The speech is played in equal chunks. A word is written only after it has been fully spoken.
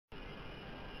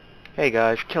Hey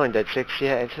guys, Killing Dead 6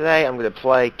 here, and today I'm going to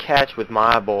play catch with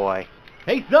my boy.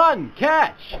 Hey son,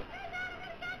 catch!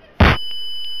 Well,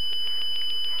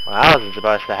 that wasn't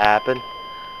supposed to happen.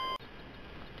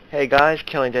 Hey guys,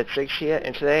 Killing Dead 6 here,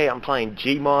 and today I'm playing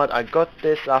Gmod. I got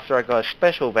this after I got a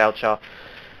special voucher.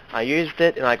 I used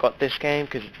it and I got this game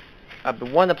because I've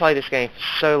been wanting to play this game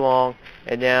for so long,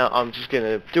 and now I'm just going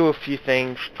to do a few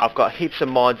things. I've got heaps of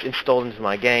mods installed into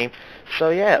my game, so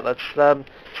yeah, let's start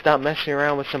messing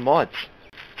around with some mods.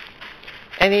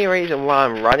 Any reason why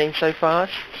I'm running so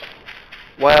fast?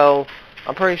 Well,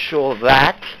 I'm pretty sure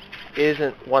that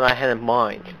isn't what I had in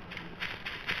mind.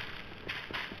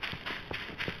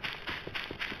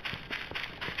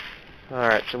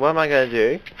 Alright, so what am I going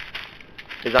to do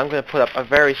is I'm going to put up a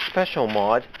very special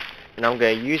mod, and I'm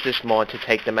going to use this mod to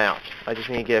take them out. I just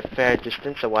need to get a fair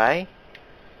distance away.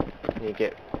 I need to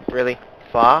get really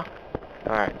far.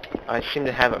 Alright, I seem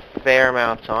to have a fair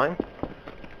amount of time,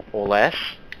 or less.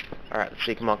 Alright, let's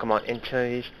see, come on, into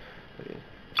these.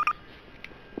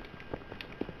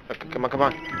 Okay, come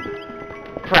on.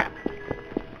 Crap!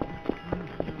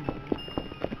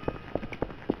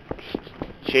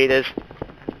 Cheaters.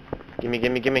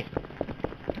 Gimme.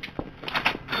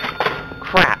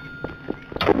 Crap!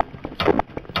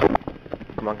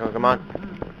 Come on.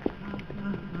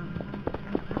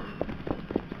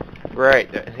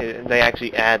 Great, they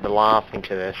actually add the laughing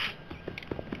to this.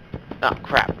 Oh,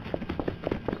 crap.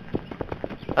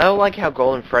 I don't like how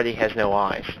Golden Freddy has no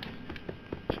eyes.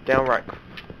 It's downright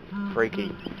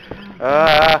freaky.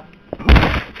 Oh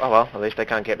well, at least they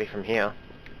can't get me from here.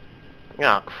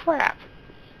 Oh, crap.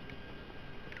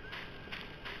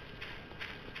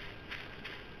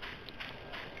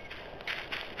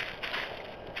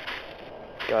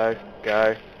 Go.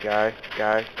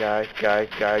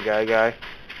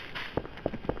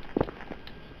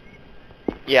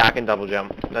 Yeah, I can double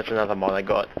jump. That's another mod I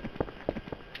got.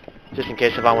 Just in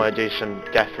case if I want to do some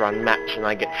death run maps and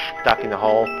I get stuck in the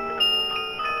hole.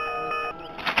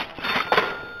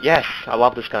 Yes, I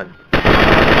love this gun.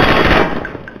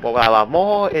 What I love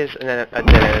more is a dead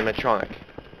animatronic.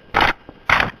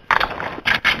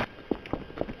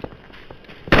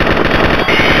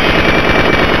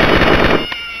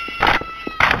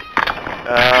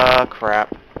 Crap.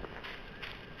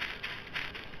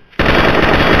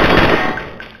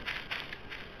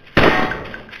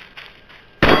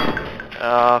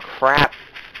 Crap.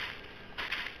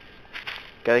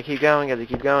 Gotta keep going.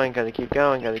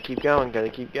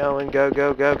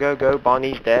 Go.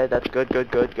 Bonnie's dead. That's good.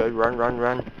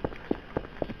 Run.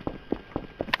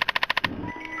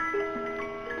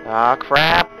 Ah,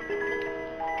 crap.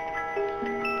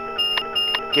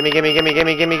 Gimme.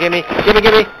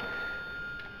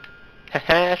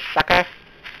 Haha, sucker.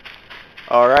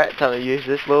 Alright, time to use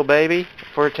this little baby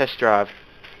for a test drive.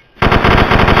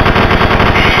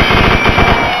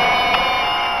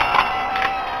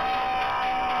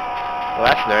 Well,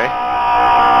 that's new.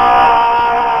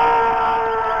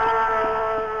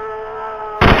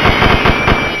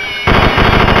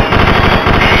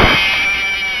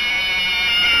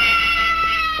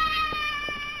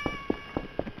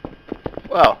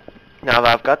 Well, now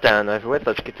that I've got that over with,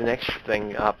 let's get the next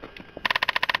thing up.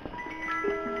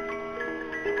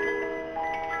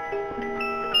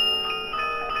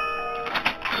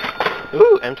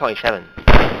 Ooh, M27.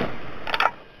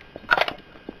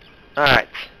 Alright.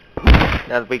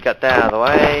 Now that we got that out of the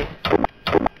way.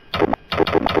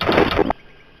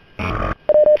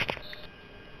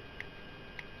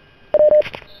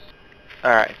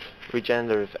 Alright.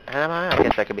 Regenerative ammo. I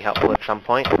guess that could be helpful at some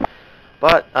point.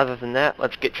 But, other than that,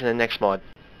 let's get to the next mod.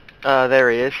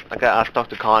 There he is. I gotta ask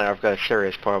Dr. Connor, I've got a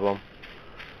serious problem.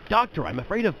 Doctor, I'm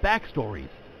afraid of backstories.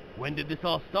 When did this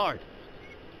all start?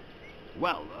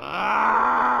 Well,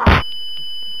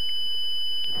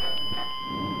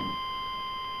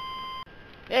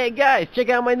 Hey guys, check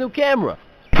out my new camera!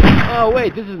 Oh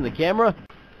wait, this isn't the camera.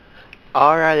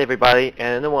 Alright everybody,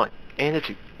 and the 1, and the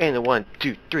 2, and the 1,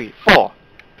 2, 3, 4.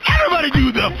 Everybody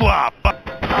do the flop!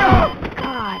 Oh,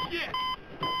 God.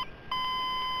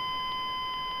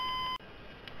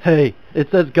 Hey,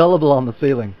 it says gullible on the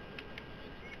ceiling.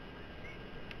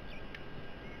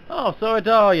 Oh, so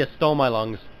you stole my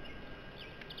lungs.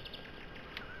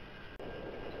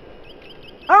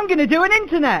 I'm gonna do an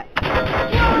internet!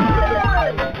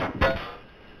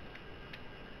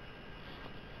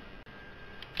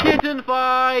 Kitten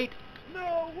fight!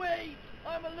 No, wait!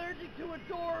 I'm allergic to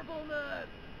adorableness!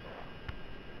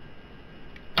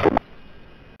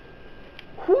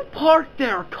 Who parked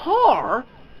their car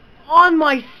on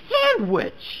my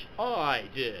sandwich? I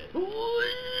did.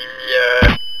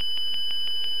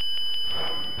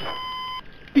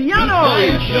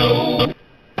 Piano!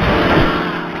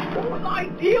 What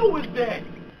idea was this?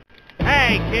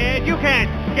 Hey, kid, you can't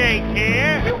skate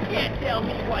here. You can't tell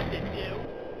me what to do.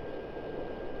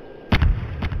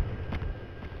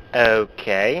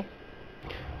 Okay.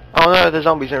 Oh no, the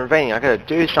zombies are invading. I gotta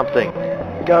do something.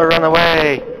 Go run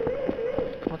away.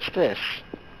 What's this?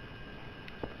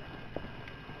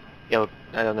 Yo,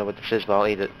 I don't know what this is, but I'll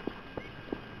eat it.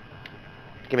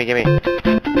 Gimme, gimme.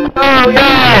 Oh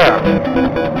yeah!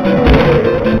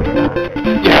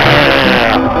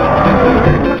 Yeah!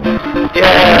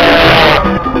 Yeah!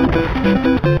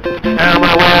 Out of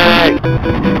my way!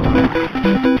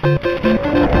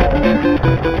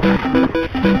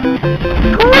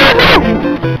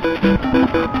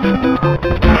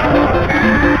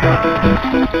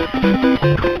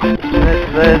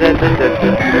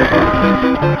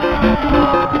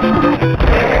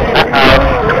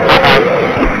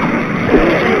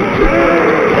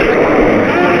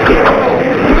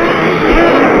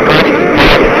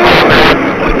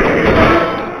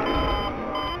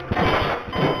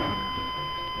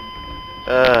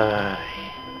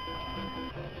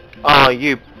 Oh,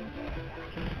 you...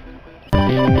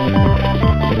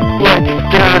 Let's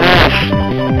do this!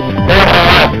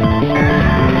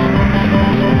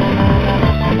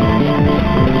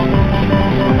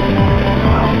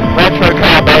 Let's go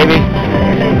car, baby!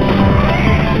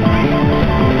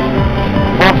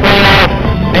 More fire!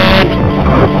 And...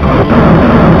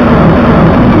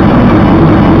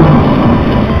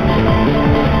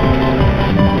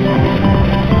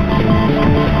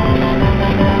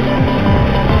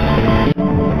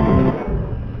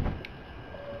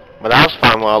 Well, that was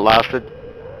fun while it lasted.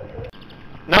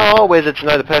 No, all wizards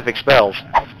know the perfect spells.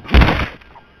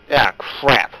 Yeah,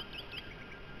 crap.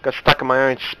 Got stuck in my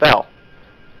own spell.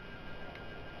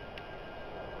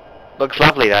 Looks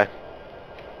lovely though.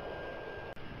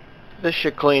 This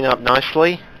should clean up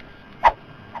nicely.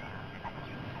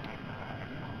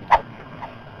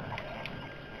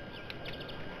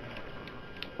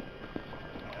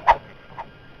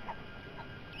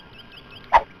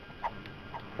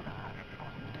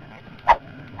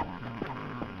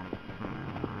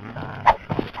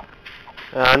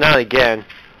 Not again.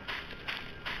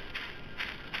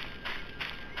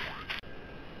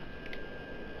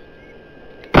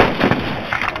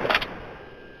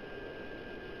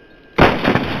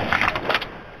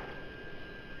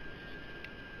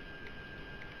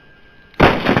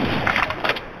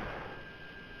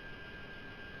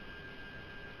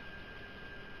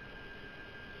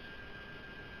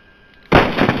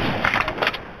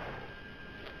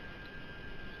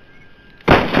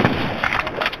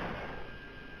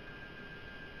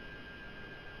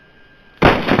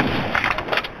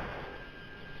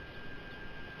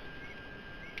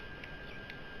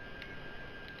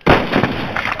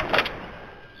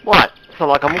 What? It's not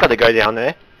like I'm gonna go down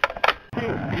there.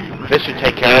 This should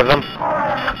take care of them.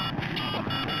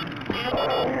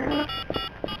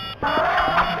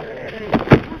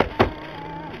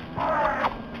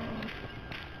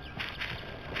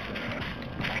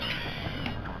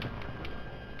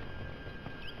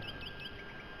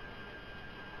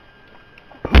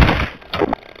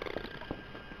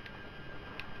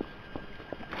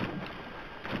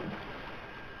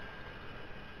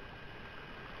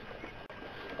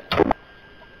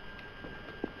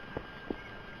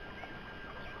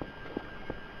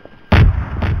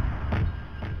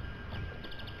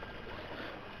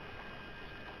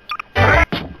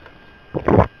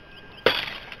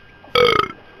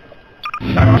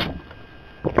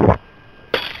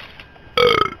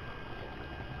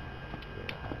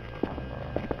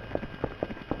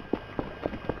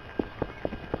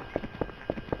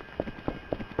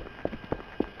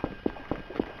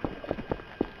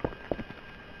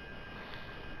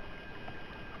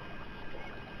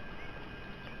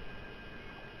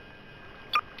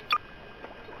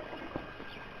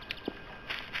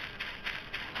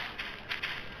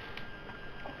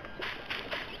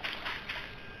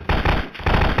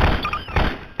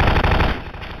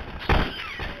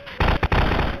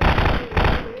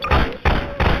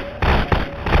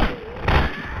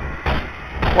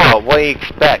 Well, what do you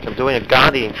expect? I'm doing a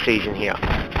guardian season here.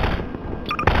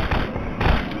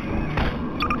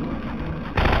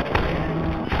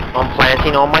 I'm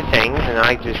planting all my things and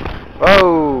I just...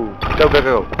 Oh! Go, go,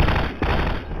 go.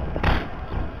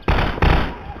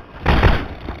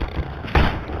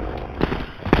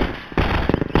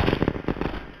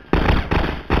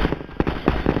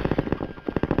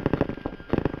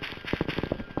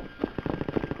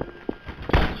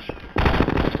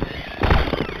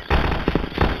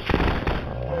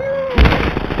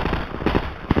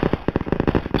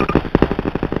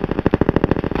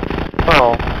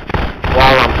 well,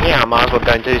 while I'm here, I might as well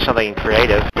go and do something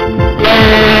creative. Yay!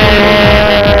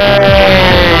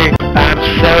 I'm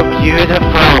so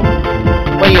beautiful!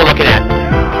 What are you looking at?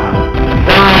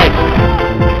 Die!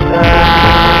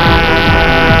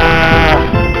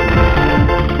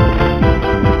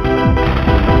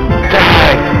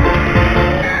 Die!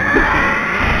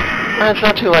 Well, it's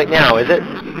not too late now, is it?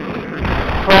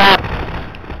 Crap!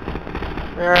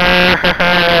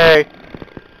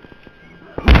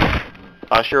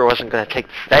 I sure wasn't gonna take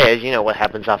the stairs, you know what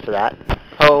happens after that.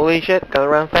 Holy shit, gotta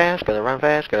run fast, gotta run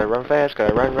fast, gotta run fast,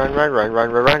 gotta run, run.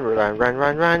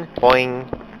 Boing.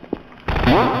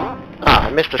 Ah, I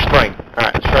missed the spring.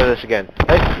 Alright, let's try this again.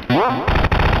 Hey.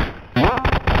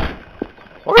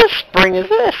 What kind of spring is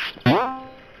this?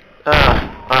 Alright,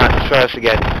 let's try this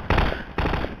again.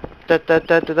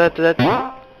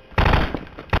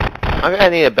 I'm gonna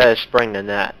need a better spring than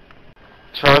that.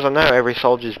 As far as I know, every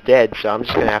soldier's dead, so I'm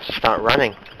just gonna have to start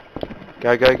running.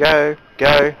 Go, go, go,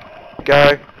 go,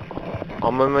 go.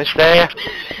 I'm almost there.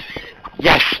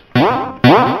 Yes!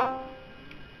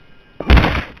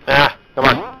 Ah, come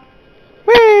on.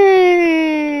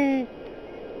 Whee!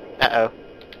 Uh-oh.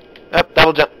 Oh,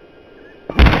 double jump.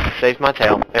 Saves my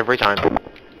tail every time.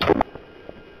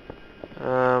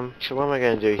 So what am I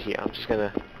gonna do here? I'm just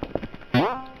gonna...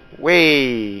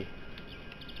 Whee!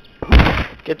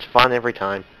 Gets fun every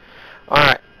time.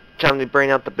 Alright, time to bring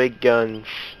out the big guns.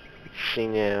 Let's see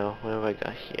now. What have I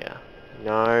got here?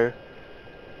 No.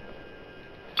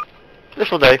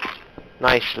 This'll do.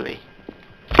 Nicely.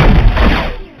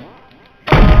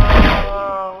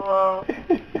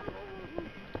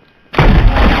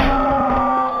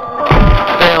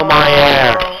 Fill my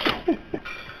air!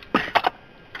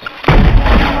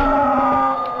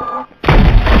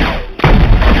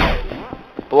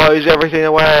 Blows everything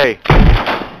away!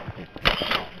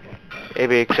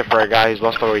 Maybe except for a guy who's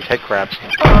lost all his head crabs.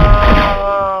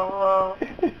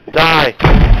 Die!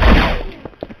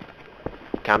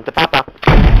 Come to Papa!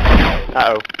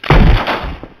 Uh-oh.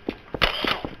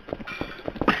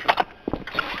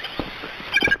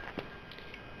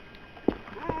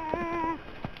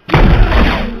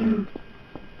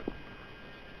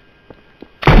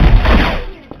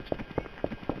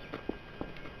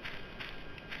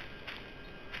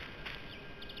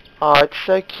 Oh, it's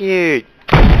so cute!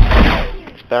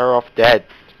 It's better off dead.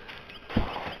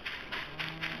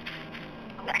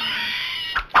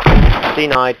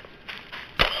 Denied.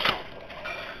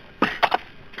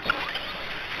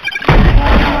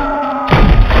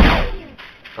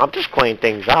 I'm just cleaning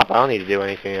things up. I don't need to do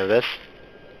anything of this.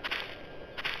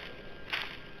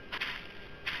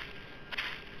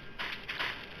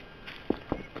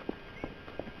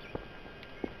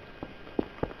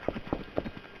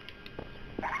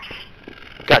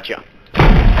 Gotcha.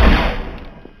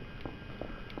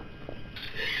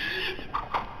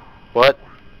 What?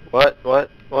 What?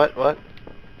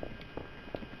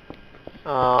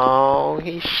 Oh,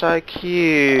 he's so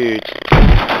cute.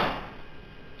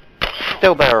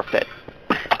 Still better off dead.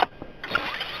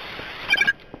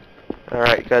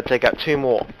 Alright, gotta take out 2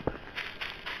 more.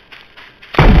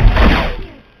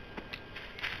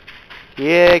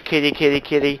 Yeah, kitty. Yeah,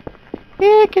 kitty.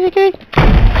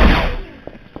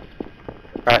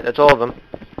 Alright, that's all of them.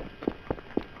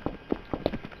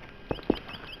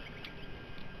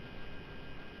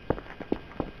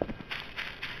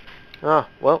 Oh,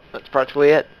 well, that's practically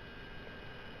it.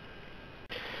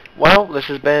 Well, this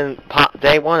has been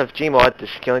day 1 of Gmod.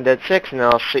 This is Killing Dead 6, and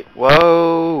I'll see...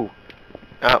 Whoa!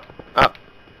 Up.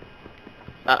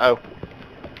 Uh-oh.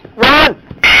 Run!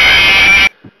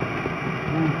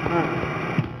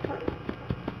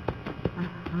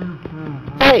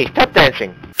 Hey, stop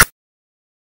dancing!